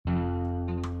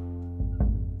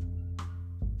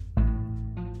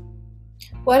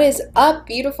What is up,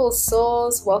 beautiful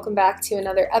souls? Welcome back to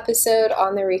another episode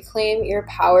on the Reclaim Your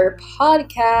Power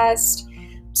podcast.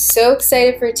 So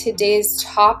excited for today's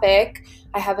topic.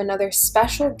 I have another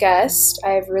special guest.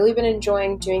 I've really been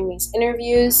enjoying doing these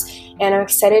interviews, and I'm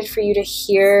excited for you to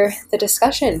hear the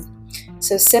discussion.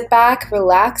 So sit back,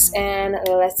 relax, and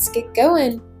let's get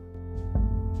going.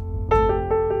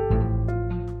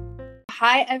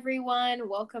 Hi, everyone.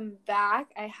 Welcome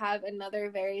back. I have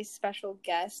another very special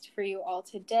guest for you all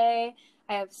today.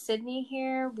 I have Sydney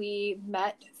here. We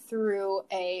met through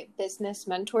a business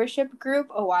mentorship group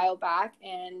a while back,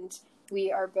 and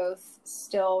we are both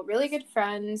still really good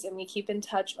friends, and we keep in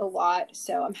touch a lot.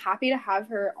 So I'm happy to have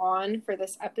her on for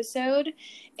this episode.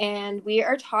 And we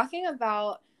are talking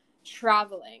about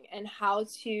traveling and how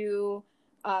to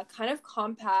kind of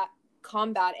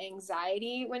combat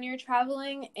anxiety when you're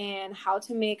traveling and how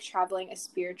to make traveling a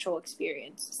spiritual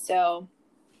experience. So,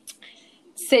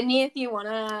 Sydney, if you want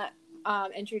to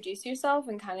introduce yourself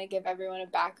and kind of give everyone a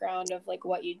background of like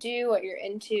what you do, what you're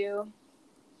into.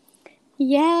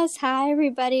 Yes, hi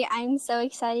everybody. I'm so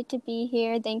excited to be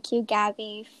here. Thank you,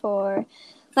 Gabby, for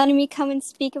letting me come and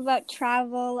speak about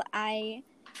travel. I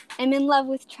am in love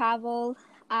with travel.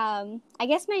 I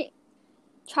guess my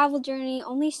travel journey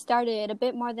only started a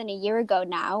bit more than a year ago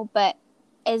now, but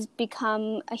has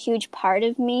become a huge part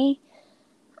of me.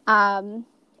 And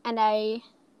I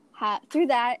have through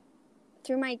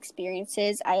my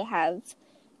experiences, I have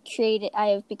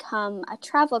become a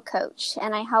travel coach,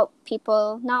 and I help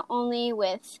people not only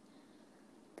with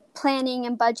planning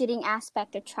and budgeting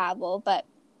aspect of travel, but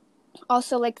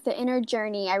also like the inner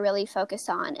journey I really focus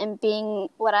on, and being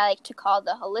what I like to call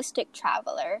the holistic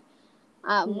traveler,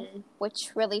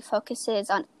 which really focuses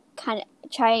on kind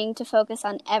of trying to focus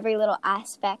on every little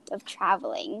aspect of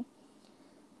traveling,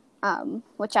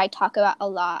 which I talk about a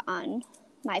lot on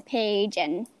my page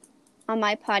and on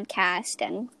my podcast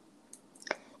and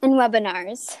in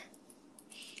webinars.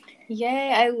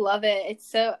 Yay, I love it.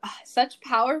 It's such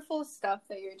powerful stuff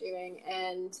that you're doing.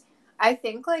 And I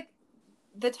think like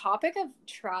the topic of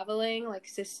traveling like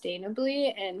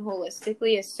sustainably and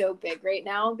holistically is so big right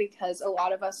now, because a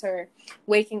lot of us are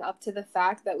waking up to the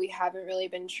fact that we haven't really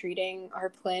been treating our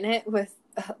planet with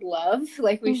love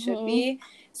like we should be.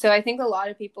 So I think a lot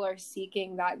of people are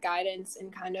seeking that guidance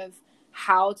and kind of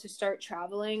how to start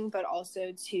traveling, but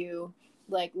also to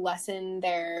like lessen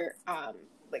their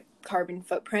like carbon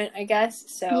footprint, I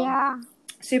guess. So Yeah.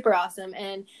 Super awesome.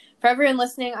 And for everyone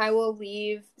listening, I will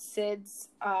leave Sid's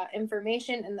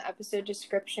information in the episode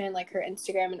description, like her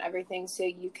Instagram and everything, so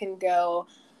you can go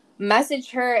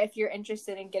message her if you're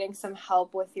interested in getting some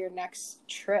help with your next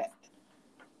trip.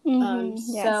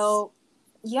 Yes. So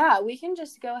yeah, we can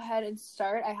just go ahead and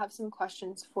start. I have some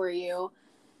questions for you.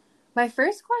 My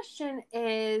first question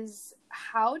is,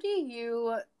 how do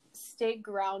you stay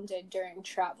grounded during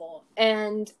travel?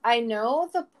 And I know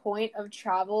the point of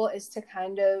travel is to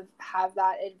kind of have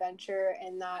that adventure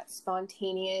and that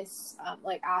spontaneous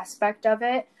like aspect of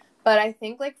it. But I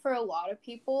think like for a lot of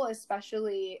people,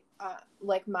 especially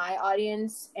like my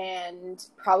audience and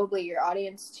probably your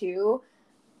audience too,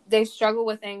 they struggle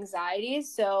with anxiety,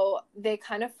 so they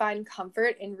kind of find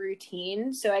comfort in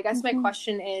routine. So I guess my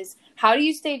question is, how do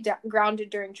you stay grounded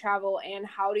during travel, and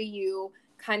how do you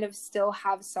kind of still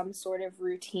have some sort of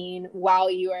routine while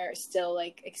you are still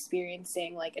like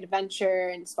experiencing like adventure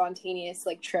and spontaneous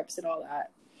like trips and all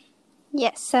that?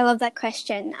 Yes, I love that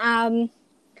question. So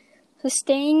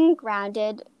staying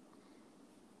grounded,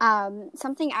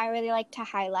 something I really like to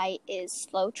highlight is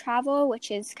slow travel,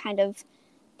 which is kind of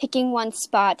picking one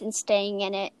spot and staying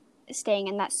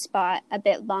in that spot a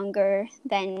bit longer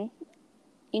than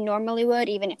you normally would,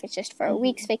 even if it's just for a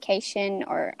week's vacation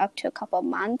or up to a couple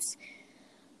months.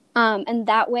 And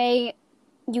that way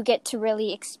you get to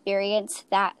really experience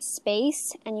that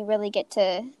space, and you really get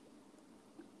to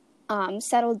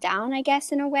settle down, I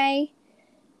guess, in a way.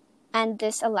 And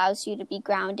this allows you to be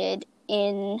grounded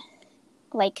in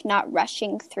like not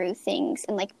rushing through things,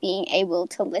 and like being able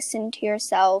to listen to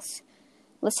yourself,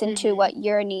 listen to what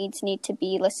your needs need to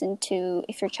be, listen to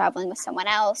if you're traveling with someone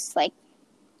else, like,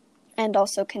 and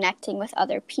also connecting with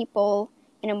other people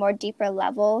in a more deeper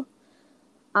level.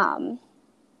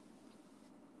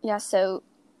 So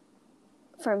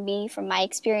for me, from my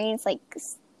experience, like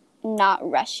not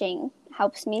rushing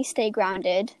helps me stay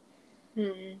grounded.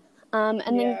 And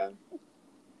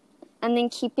then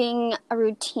keeping a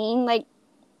routine. Like,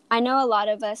 I know a lot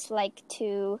of us like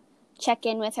to check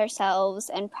in with ourselves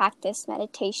and practice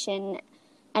meditation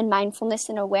and mindfulness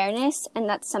and awareness, and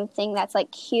that's something that's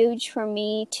like huge for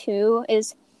me too.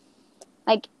 Is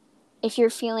like, if you're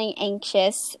feeling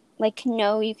anxious, like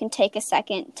know you can take a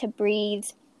second to breathe,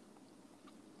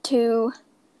 to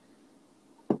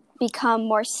become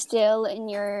more still in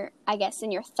your, I guess,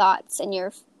 in your thoughts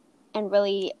and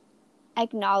really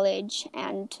acknowledge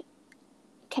and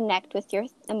connect with your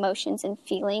emotions and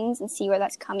feelings and see where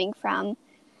that's coming from.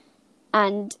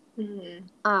 And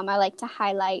I like to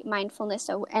highlight mindfulness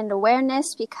and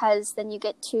awareness, because then you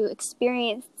get to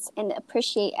experience and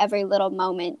appreciate every little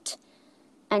moment,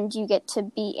 and you get to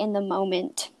be in the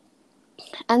moment.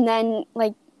 And then,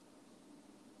 like,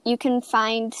 you can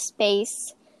find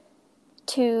space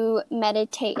to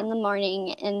meditate in the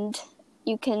morning, and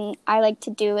I like to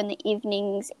do in the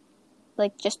evenings,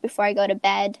 like just before I go to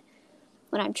bed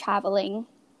when I'm traveling,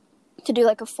 to do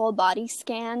like a full body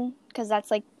scan, because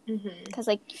that's like, because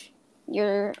like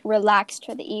you're relaxed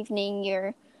for the evening,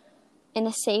 you're in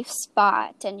a safe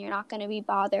spot, and you're not going to be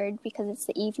bothered because it's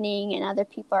the evening and other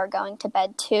people are going to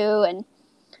bed too, and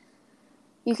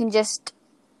you can just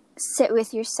sit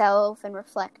with yourself and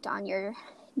reflect on your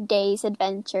day's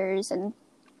adventures and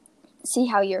see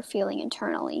how you're feeling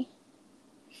internally.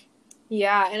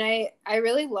 Yeah, and I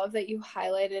really love that you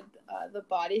highlighted the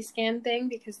body scan thing,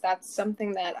 because that's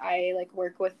something that I like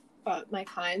work with my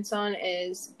clients on,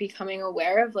 is becoming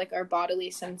aware of like our bodily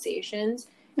sensations.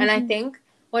 And I think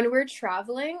when we're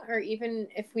traveling, or even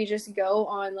if we just go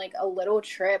on like a little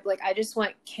trip, like I just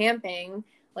went camping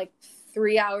like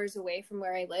 3 hours away from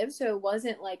where I live, so it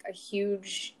wasn't like a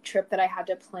huge trip that I had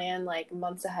to plan like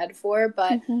months ahead for,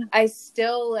 but I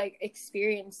still like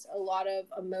experienced a lot of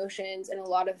emotions and a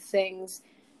lot of things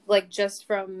like just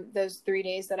from those 3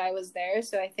 days that I was there.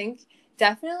 So I think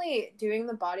definitely doing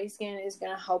the body scan is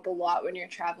going to help a lot when you're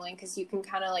traveling, because you can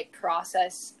kind of like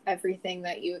process everything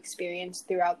that you experience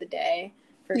throughout the day,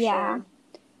 for sure.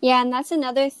 Yeah, and that's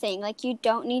another thing. Like, you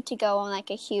don't need to go on like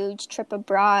a huge trip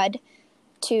abroad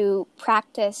to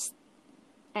practice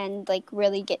and like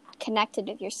really get connected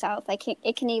with yourself. Like,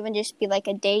 it can even just be like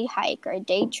a day hike or a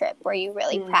day trip where you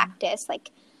really practice like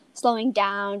slowing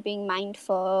down, being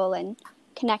mindful, and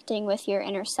connecting with your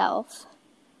inner self.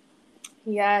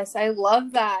 Yes, I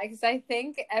love that, because I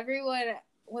think everyone,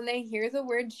 when they hear the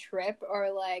word trip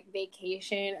or like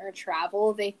vacation or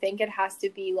travel, they think it has to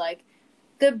be like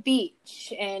the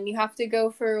beach and you have to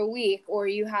go for a week, or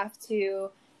you have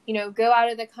to, you know, go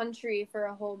out of the country for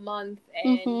a whole month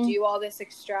and do all this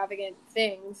extravagant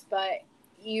things. But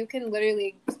you can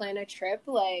literally plan a trip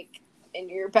like in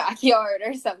your backyard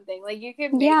or something. Like, you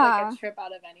can make like a trip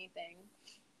out of anything.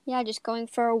 Yeah, just going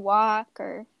for a walk,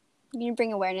 or you can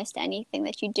bring awareness to anything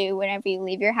that you do whenever you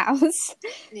leave your house.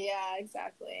 Yeah,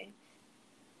 exactly.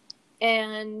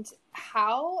 And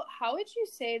how would you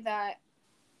say that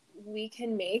we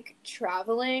can make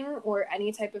traveling or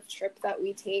any type of trip that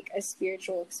we take a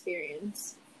spiritual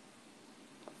experience?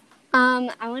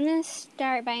 I want to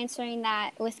start by answering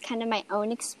that with kind of my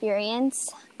own experience.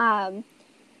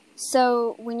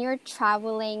 So when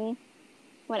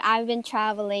I've been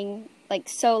traveling like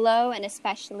solo, and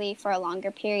especially for a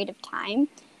longer period of time,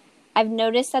 I've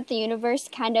noticed that the universe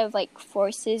kind of like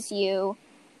forces you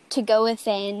to go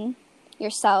within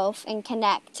yourself and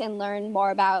connect and learn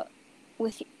more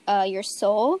with your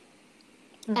soul.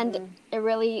 And it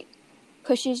really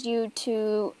pushes you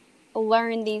to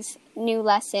learn these new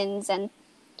lessons. And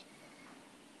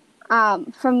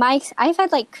I've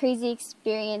had like crazy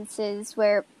experiences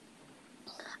where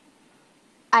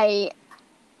I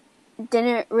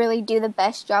didn't really do the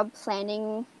best job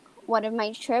planning one of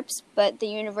my trips, but the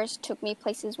universe took me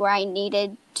places where I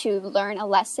needed to learn a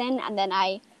lesson, and then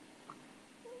I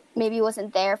maybe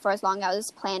wasn't there for as long as I was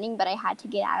planning, but I had to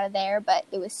get out of there, but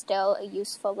it was still a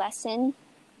useful lesson.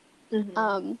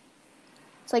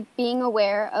 It's like being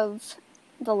aware of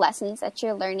the lessons that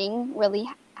you're learning really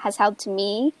has helped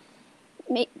me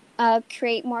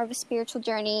create more of a spiritual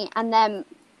journey. And then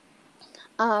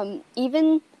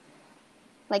even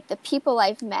like the people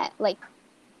I've met, like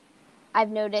I've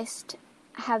noticed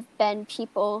have been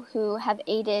people who have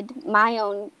aided my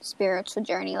own spiritual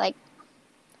journey. Like,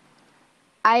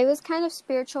 I was kind of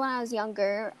spiritual when I was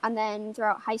younger, and then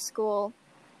throughout high school,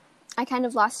 I kind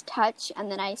of lost touch,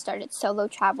 and then I started solo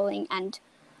traveling, and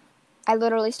I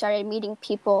literally started meeting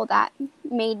people that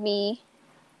made me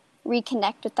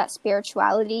reconnect with that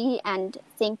spirituality and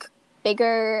think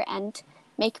bigger and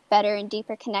make better and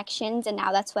deeper connections, and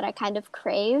now that's what I kind of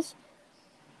crave.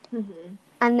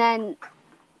 And then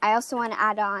I also want to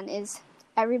add on is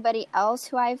everybody else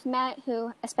who I've met,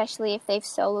 who, especially if they've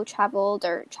solo traveled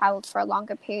or traveled for a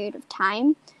longer period of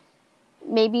time,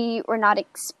 maybe we're not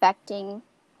expecting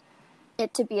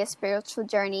it to be a spiritual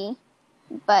journey,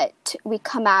 but we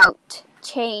come out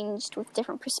changed with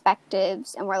different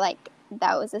perspectives, and we're like,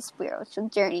 that was a spiritual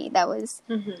journey. That was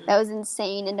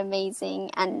insane and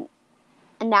amazing, and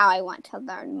now I want to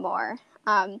learn more.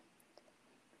 So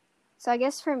I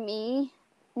guess for me,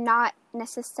 not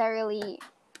necessarily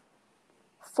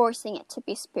forcing it to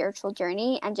be a spiritual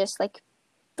journey, and just like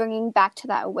bringing back to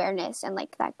that awareness and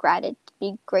like that gratitude,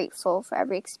 be grateful for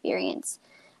every experience.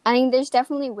 I think there's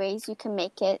definitely ways you can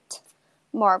make it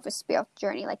more of a spiritual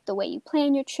journey, like the way you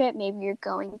plan your trip. Maybe you're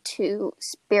going to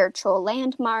spiritual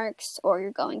landmarks, or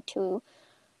you're going to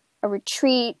a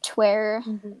retreat where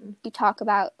you talk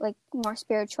about like more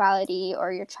spirituality,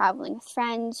 or you're traveling with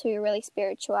friends who you're really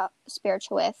spiritual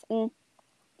with. And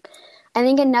I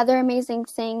think another amazing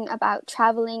thing about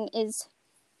traveling is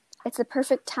it's the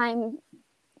perfect time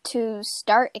to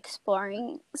start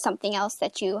exploring something else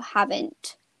that you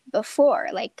haven't before.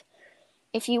 Like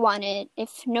if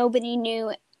nobody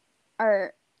knew,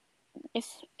 or if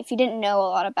you didn't know a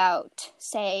lot about,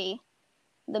 say,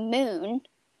 the moon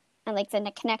and like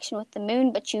the connection with the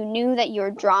moon, but you knew that you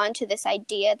were drawn to this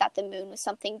idea that the moon was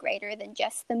something greater than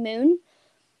just the moon,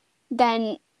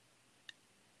 then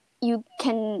you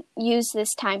can use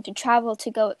this time to travel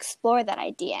to go explore that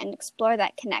idea and explore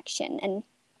that connection, and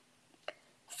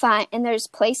there's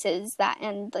places that,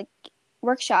 and like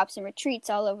workshops and retreats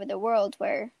all over the world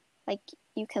where like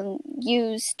you can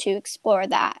use to explore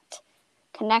that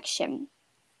connection.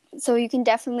 So you can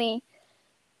definitely,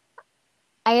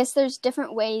 I guess there's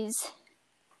different ways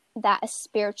that a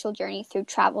spiritual journey through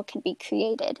travel can be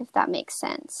created, if that makes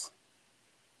sense.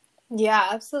 Yeah,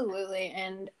 absolutely.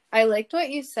 And I liked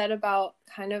what you said about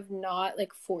kind of not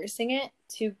like forcing it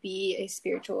to be a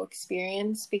spiritual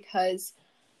experience, because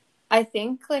I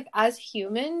think like as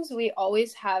humans, we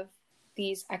always have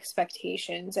these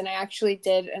expectations. And I actually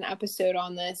did an episode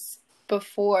on this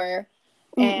before.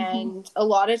 And a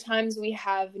lot of times we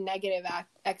have negative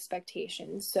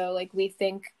expectations. So like we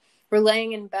think we're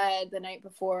laying in bed the night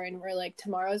before and we're like,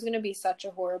 tomorrow's going to be such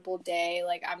a horrible day.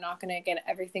 Like I'm not going to get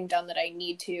everything done that I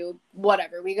need to,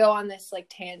 whatever. We go on this like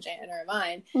tangent in our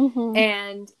mind.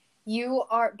 And you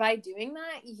are, by doing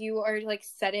that, you are like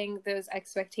setting those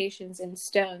expectations in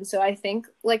stone. So I think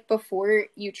like before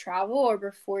you travel or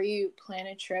before you plan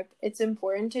a trip, it's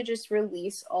important to just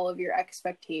release all of your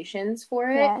expectations for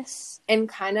it. Yes. And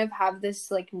kind of have this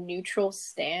like neutral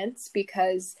stance,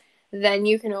 because then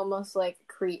you can almost like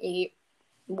create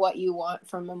what you want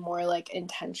from a more like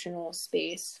intentional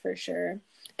space, for sure.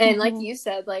 And like you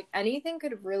said, like anything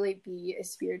could really be a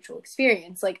spiritual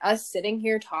experience. Like us sitting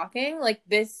here talking, like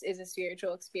this is a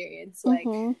spiritual experience. Like,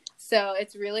 so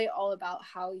it's really all about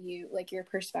how you, like your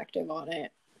perspective on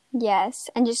it. Yes.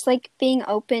 And just like being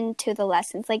open to the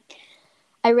lessons. Like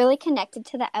I really connected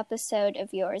to the episode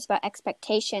of yours about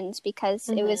expectations, because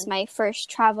it was my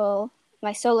first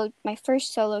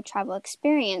first solo travel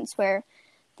experience, where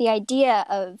the idea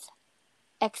of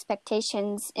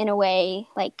expectations in a way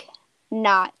like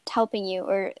not helping you,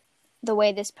 or the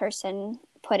way this person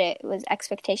put it was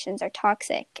expectations are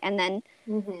toxic. And then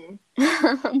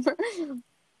that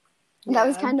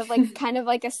was kind of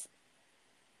like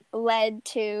led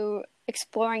to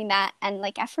exploring that. And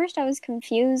like at first I was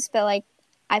confused, but like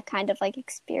I've kind of like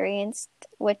experienced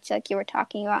what like you were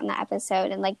talking about in the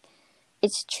episode, and like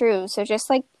it's true. So just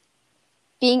like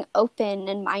being open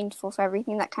and mindful for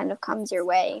everything that kind of comes your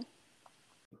way.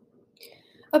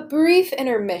 A brief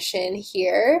intermission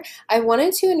here. I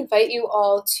wanted to invite you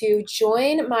all to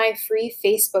join my free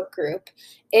Facebook group.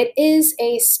 It is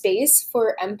a space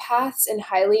for empaths and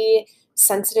highly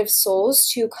sensitive souls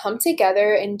to come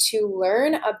together and to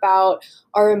learn about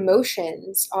our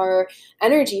emotions, our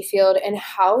energy field, and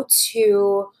how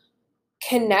to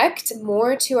connect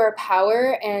more to our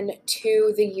power and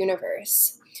to the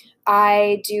universe.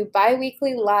 I do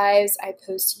bi-weekly lives. I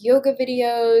post yoga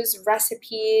videos,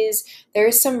 recipes.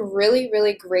 There's some really,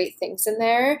 really great things in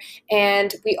there.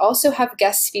 And we also have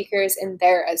guest speakers in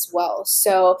there as well.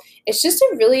 So it's just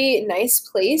a really nice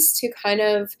place to kind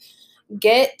of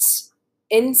get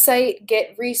insight,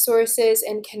 get resources,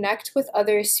 and connect with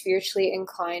other spiritually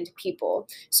inclined people.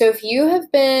 So if you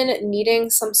have been needing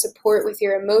some support with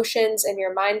your emotions and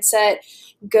your mindset,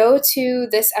 go to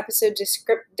this episode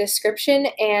description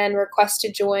and request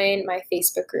to join my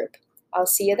Facebook group. I'll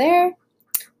see you there.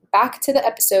 Back to the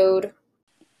episode.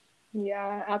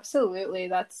 Yeah, absolutely.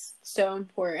 That's so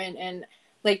important. And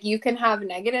like you can have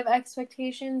negative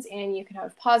expectations and you can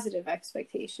have positive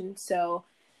expectations. So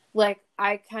like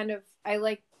I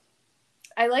like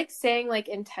saying like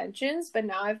intentions, but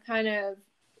now I've kind of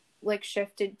like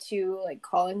shifted to like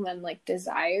calling them like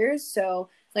desires. So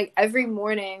like every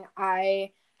morning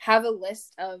I have a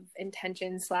list of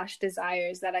intentions /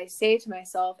 desires that I say to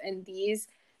myself, and these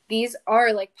these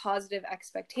are like positive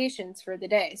expectations for the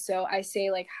day. So I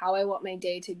say like how I want my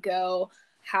day to go,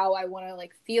 how I want to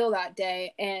like feel that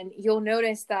day. And you'll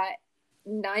notice that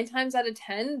 9 times out of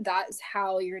 10, that's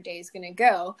how your day is going to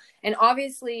go. And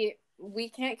obviously we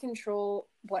can't control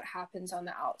what happens on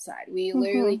the outside. We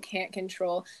literally can't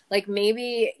control, like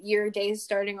maybe your day's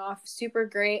starting off super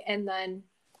great and then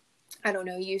I don't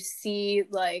know, you see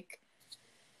like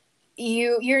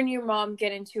you and your mom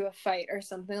get into a fight or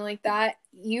something like that.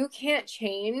 You can't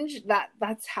change that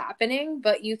that's happening,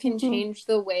 but you can change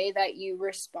the way that you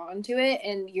respond to it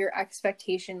and your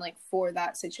expectation like for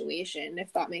that situation,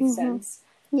 if that makes sense.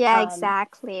 Yeah,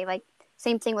 exactly. Like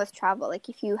same thing with travel. Like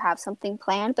if you have something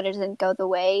planned but it doesn't go the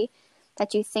way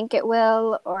that you think it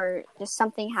will, or just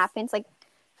something happens, like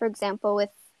for example with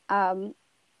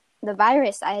the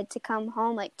virus, I had to come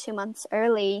home like 2 months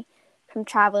early from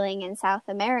traveling in South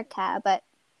America, but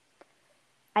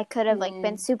I could have like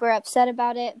been super upset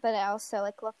about it, but I also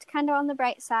like looked kind of on the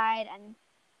bright side and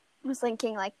was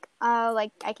thinking like, oh,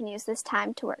 like I can use this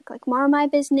time to work like more on my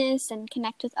business and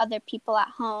connect with other people at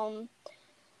home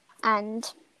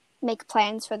and make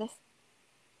plans for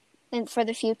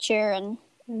the future and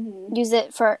use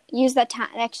that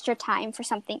extra time for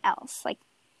something else. Like,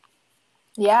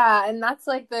 yeah, and that's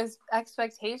like those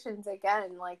expectations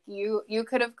again. Like you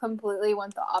could have completely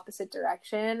went the opposite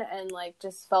direction and like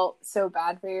just felt so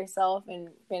bad for yourself and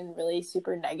been really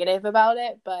super negative about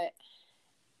it. But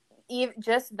even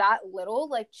just that little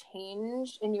like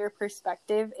change in your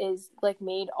perspective is like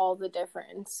made all the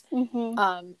difference.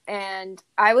 And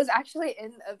I was actually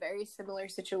in a very similar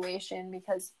situation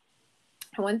because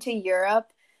I went to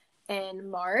Europe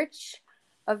in March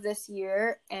of this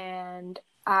year and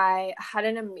I had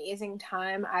an amazing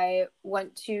time. I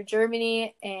went to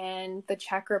Germany and the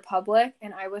Czech Republic,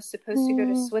 and I was supposed to go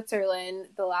to Switzerland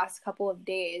the last couple of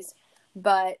days.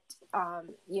 But,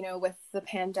 you know, with the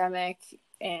pandemic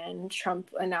and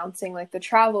Trump announcing like the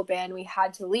travel ban, we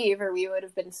had to leave or we would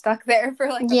have been stuck there for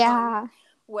like a month,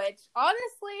 which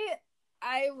honestly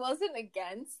I wasn't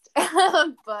against,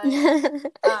 but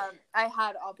I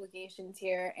had obligations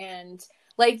here. And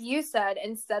like you said,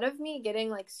 instead of me getting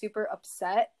like super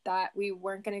upset that we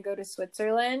weren't going to go to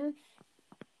Switzerland,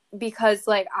 because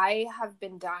like I have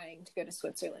been dying to go to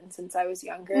Switzerland since I was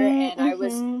younger and I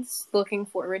was looking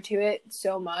forward to it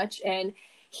so much. And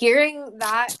hearing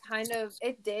that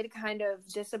it did kind of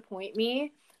disappoint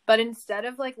me. But instead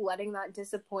of like letting that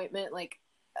disappointment, like,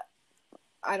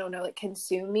 I don't know, like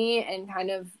consume me and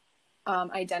kind of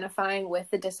identifying with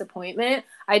the disappointment,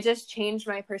 I just changed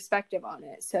my perspective on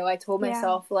it. So I told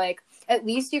myself like, at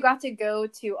least you got to go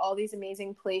to all these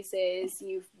amazing places.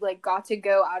 You've like got to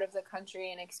go out of the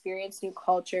country and experience new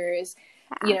cultures.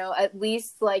 You know, at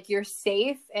least like you're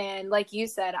safe. And like you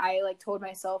said, I like told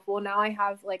myself, well, now I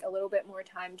have like a little bit more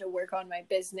time to work on my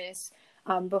business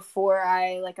before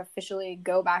I like officially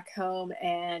go back home,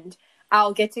 and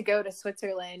I'll get to go to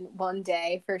Switzerland one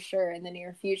day for sure in the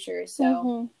near future.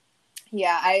 So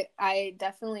yeah, I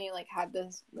definitely like had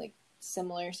this like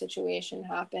similar situation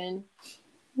happen.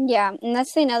 Yeah, and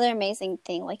that's another amazing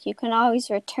thing. Like you can always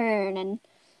return and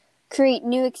create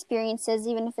new experiences,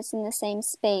 even if it's in the same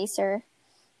space, or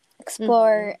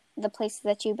explore the places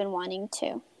that you've been wanting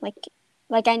to.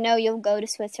 Like I know you'll go to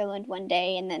Switzerland one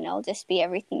day and then it'll just be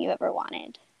everything you ever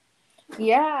wanted.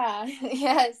 Yeah,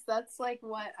 yes, that's like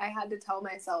what I had to tell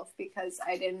myself, because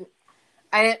I didn't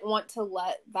want to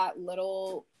let that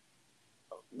little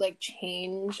like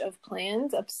change of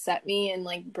plans upset me and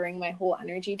like bring my whole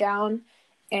energy down.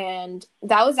 And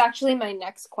that was actually my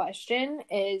next question,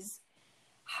 is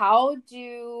how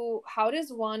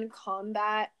does one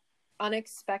combat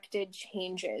unexpected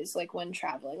changes like when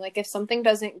traveling? Like if something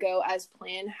doesn't go as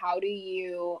planned, how do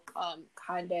you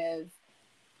kind of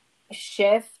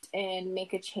shift and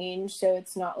make a change so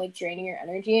it's not like draining your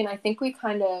energy? And I think we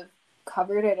kind of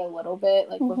covered it a little bit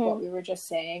like with what we were just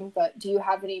saying, but do you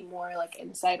have any more like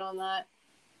insight on that?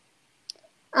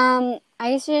 I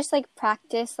used to just like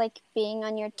practice like being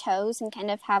on your toes and kind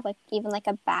of have like even like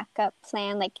a backup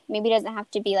plan. Like maybe it doesn't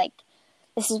have to be like,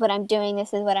 this is what I'm doing,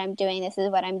 this is what I'm doing, this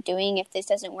is what I'm doing if this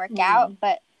doesn't work out,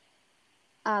 but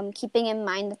keeping in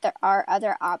mind that there are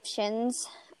other options,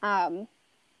 and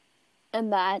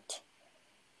that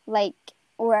like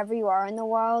wherever you are in the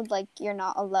world, like you're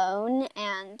not alone,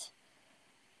 and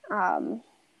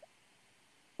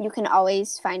you can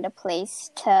always find a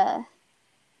place to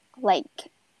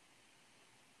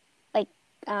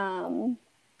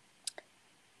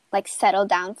like settle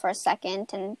down for a second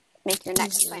and make your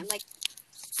next plan. Like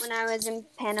when I was in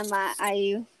Panama,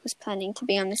 I was planning to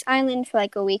be on this island for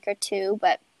like a week or two,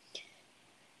 but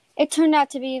it turned out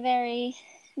to be very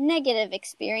negative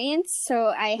experience. So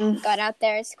I got out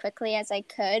there as quickly as I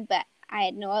could, but I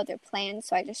had no other plans.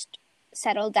 So I just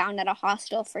settled down at a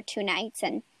hostel for 2 nights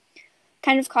and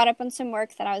kind of caught up on some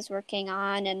work that I was working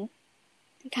on and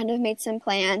kind of made some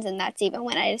plans. And that's even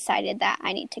when I decided that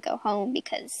I need to go home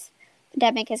because the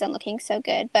pandemic isn't looking so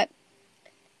good. But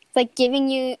it's like giving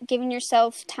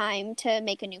yourself time to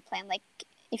make a new plan. Like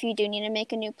if you do need to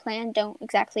make a new plan, don't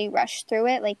exactly rush through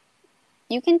it. Like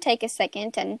you can take a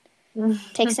second and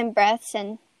take some breaths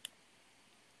and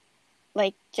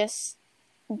like just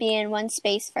be in one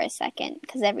space for a second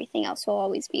because everything else will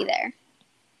always be there.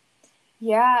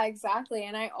 Yeah, exactly.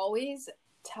 And I always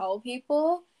tell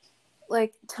people,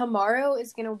 like, tomorrow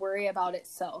is going to worry about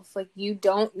itself. Like, you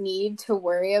don't need to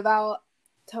worry about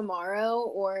tomorrow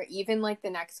or even like the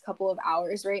next couple of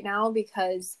hours right now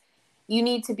because you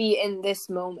need to be in this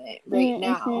moment right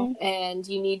now and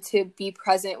you need to be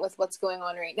present with what's going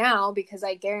on right now because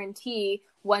I guarantee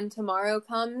when tomorrow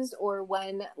comes or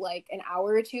when like an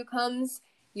hour or two comes,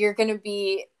 you're going to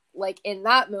be like in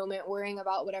that moment worrying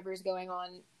about whatever's going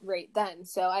on right then.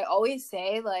 So I always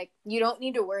say like you don't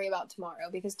need to worry about tomorrow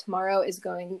because tomorrow is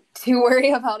going to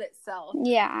worry about itself.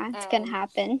 Yeah, it's going to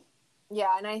happen.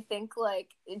 Yeah, and I think like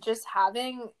just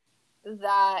having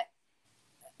that,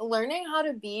 learning how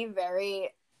to be very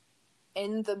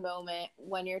in the moment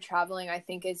when you're traveling, I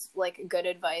think is like good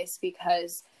advice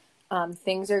because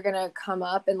things are going to come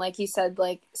up. And like you said,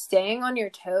 like staying on your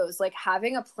toes, like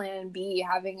having a plan B,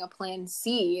 having a plan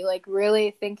C, like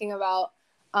really thinking about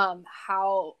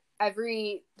how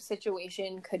every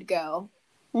situation could go,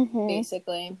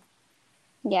 basically.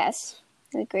 Yes,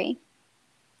 I agree.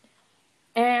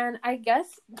 And I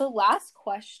guess the last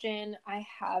question I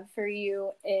have for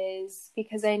you is,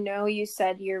 because I know you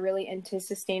said you're really into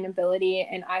sustainability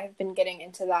and I have been getting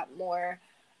into that more.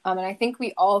 And I think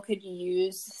we all could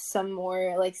use some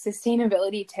more like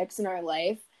sustainability tips in our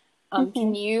life.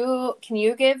 Can you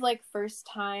give like first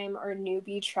time or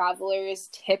newbie travelers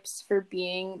tips for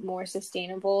being more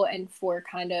sustainable and for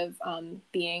kind of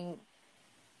being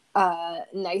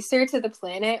nicer to the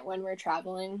planet when we're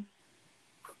traveling?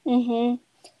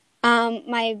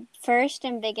 My first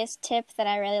and biggest tip that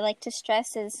I really like to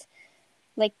stress is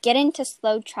like get into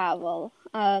slow travel.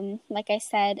 Like I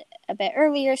said a bit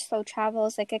earlier, slow travel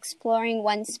is like exploring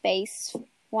one space,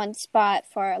 one spot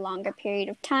for a longer period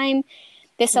of time.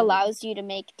 This allows you to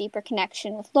make deeper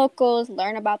connection with locals,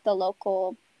 learn about the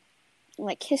local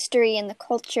like history and the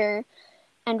culture,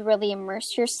 and really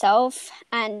immerse yourself.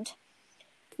 And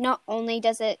not only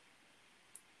does it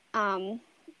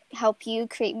help you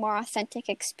create more authentic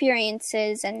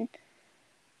experiences and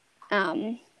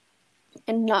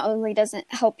not only does it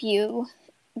help you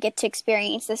get to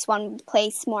experience this one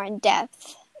place more in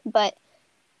depth, but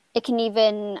it can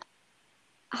even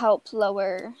help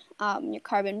lower your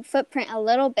carbon footprint a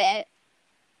little bit.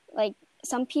 Like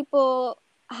some people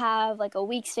have like a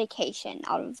week's vacation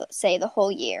out of say the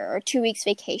whole year or 2 weeks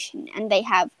vacation, and they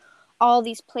have all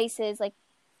these places like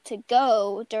to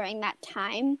go during that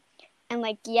time. And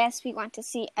like, yes, we want to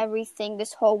see everything.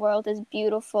 This whole world is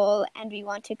beautiful and we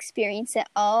want to experience it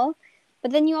all.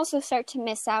 But then you also start to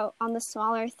miss out on the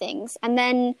smaller things. And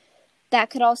then that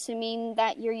could also mean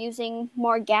that you're using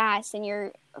more gas and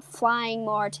you're flying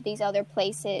more to these other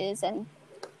places and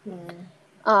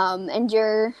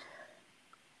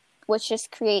which just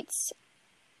creates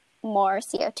more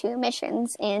CO2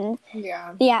 emissions in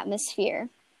the atmosphere.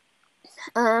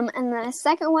 And then a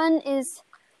second one is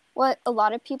what a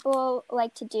lot of people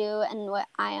like to do, and what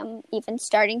I am even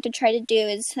starting to try to do,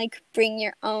 is like bring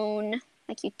your own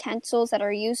like utensils that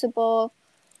are usable.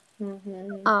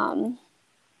 And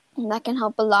that can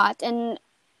help a lot. And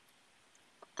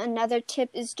another tip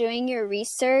is doing your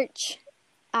research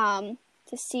to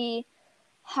see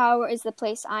how is the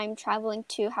place I'm traveling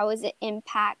to, how is it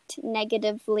impact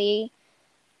negatively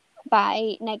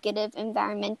by negative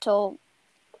environmental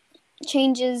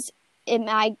changes. Am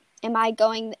I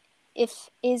going,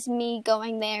 is me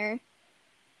going there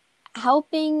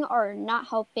helping or not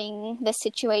helping the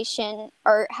situation,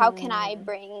 or how can I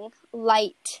bring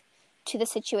light to the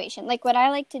situation? Like what I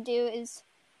like to do is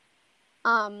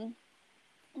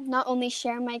not only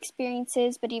share my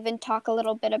experiences, but even talk a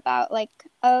little bit about like,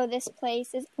 oh, this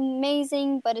place is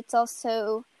amazing, but it's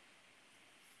also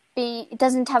it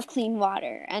doesn't have clean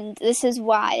water, and this is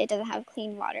why it doesn't have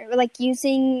clean water. But like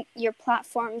using your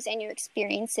platforms and your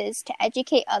experiences to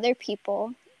educate other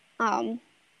people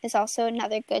is also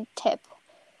another good tip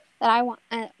that I want,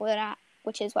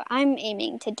 which is what I'm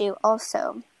aiming to do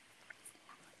also.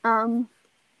 I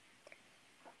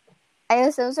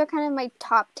guess those are kind of my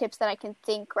top tips that I can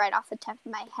think right off the top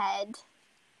of my head.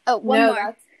 Oh, one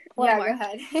more. one Yeah, more. go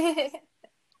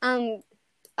ahead.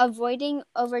 Avoiding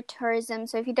over tourism.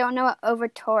 So if you don't know what over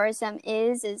tourism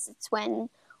is it's when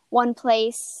one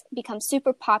place becomes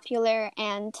super popular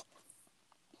and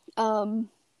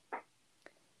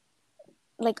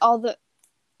like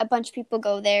a bunch of people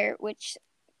go there, which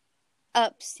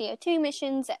ups CO2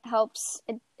 emissions.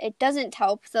 It doesn't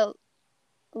help the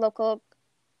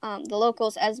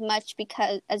locals as much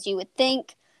because as you would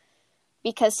think,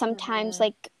 because sometimes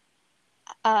like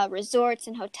resorts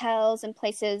and hotels and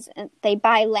places, they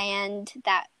buy land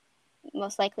that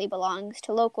most likely belongs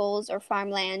to locals or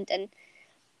farmland, and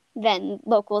then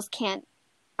locals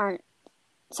aren't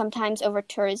sometimes over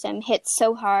tourism hits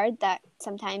so hard that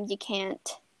sometimes you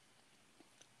can't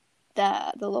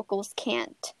the locals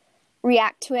can't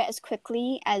react to it as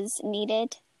quickly as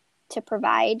needed to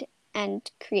provide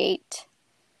and create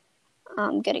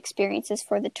good experiences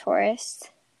for the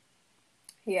tourists.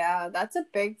 Yeah, that's a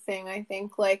big thing. I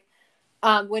think like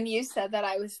when you said that,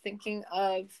 I was thinking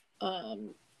of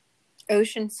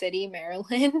Ocean City,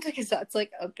 Maryland, because that's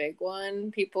like a big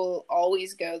one. People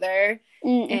always go there.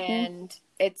 Mm-hmm. And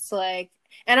it's like,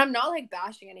 and I'm not like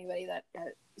bashing anybody that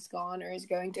is gone or is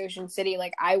going to Ocean City.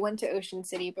 Like I went to Ocean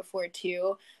City before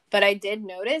too, but I did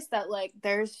notice that like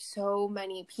there's so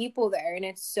many people there and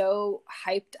it's so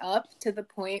hyped up to the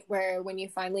point where when you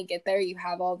finally get there, you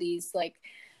have all these like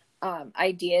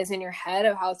ideas in your head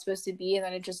of how it's supposed to be, and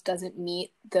then it just doesn't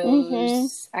meet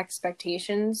those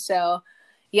expectations. So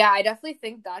yeah, I definitely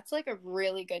think that's like a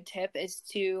really good tip, is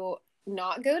to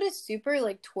not go to super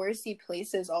like touristy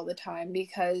places all the time,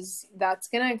 because that's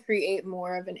gonna create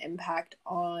more of an impact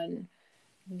on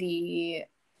the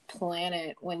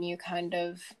planet when you kind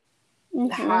of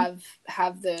have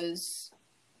those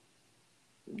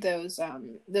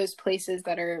places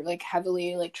that are like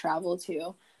heavily like traveled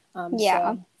to.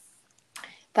 So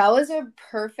that was a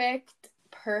perfect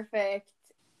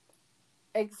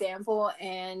example,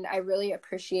 and I really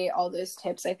appreciate all those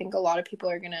tips. I think a lot of people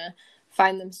are gonna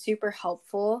find them super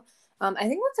helpful. I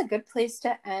think that's a good place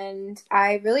to end.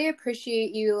 I really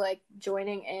appreciate you like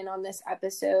joining in on this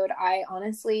episode. I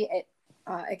honestly, it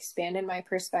expanded my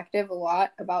perspective a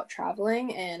lot about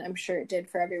traveling, and I'm sure it did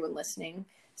for everyone listening.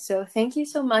 So thank you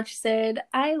so much, Sid.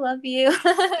 I love you.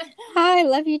 I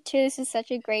love you too. This is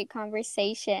such a great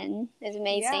conversation. It's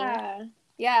amazing.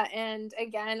 Yeah, and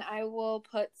again, I will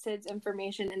put Sid's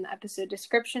information in the episode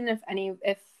description if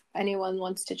anyone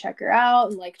wants to check her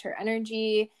out and liked her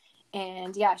energy.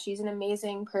 And yeah, she's an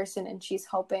amazing person, and she's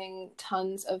helping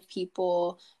tons of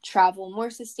people travel more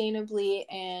sustainably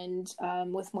and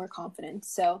with more confidence.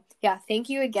 So yeah, thank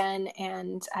you again,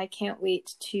 and I can't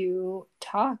wait to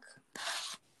talk.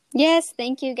 Yes,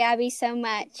 thank you, Gabby, so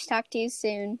much. Talk to you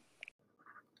soon.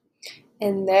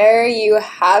 And there you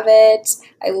have it.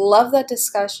 I love that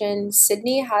discussion.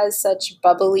 Sydney has such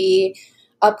bubbly,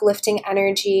 uplifting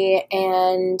energy,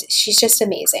 and she's just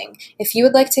amazing. If you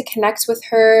would like to connect with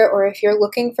her, or if you're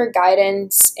looking for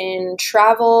guidance in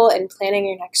travel and planning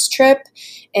your next trip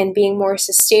and being more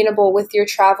sustainable with your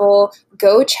travel,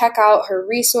 go check out her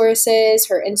resources,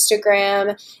 her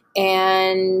Instagram,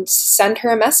 and send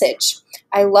her a message.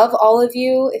 I love all of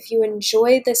you. If you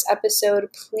enjoyed this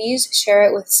episode, please share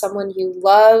it with someone you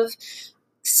love.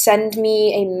 Send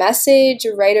me a message,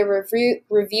 write a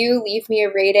review, leave me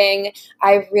a rating.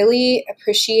 I really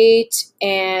appreciate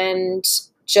and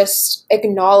just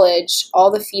acknowledge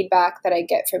all the feedback that I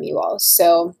get from you all.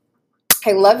 So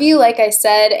I love you, like I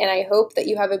said, and I hope that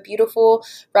you have a beautiful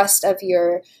rest of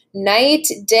your night,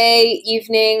 day,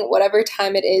 evening, whatever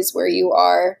time it is where you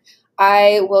are.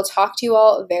 I will talk to you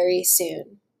all very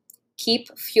soon.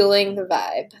 Keep fueling the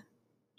vibe.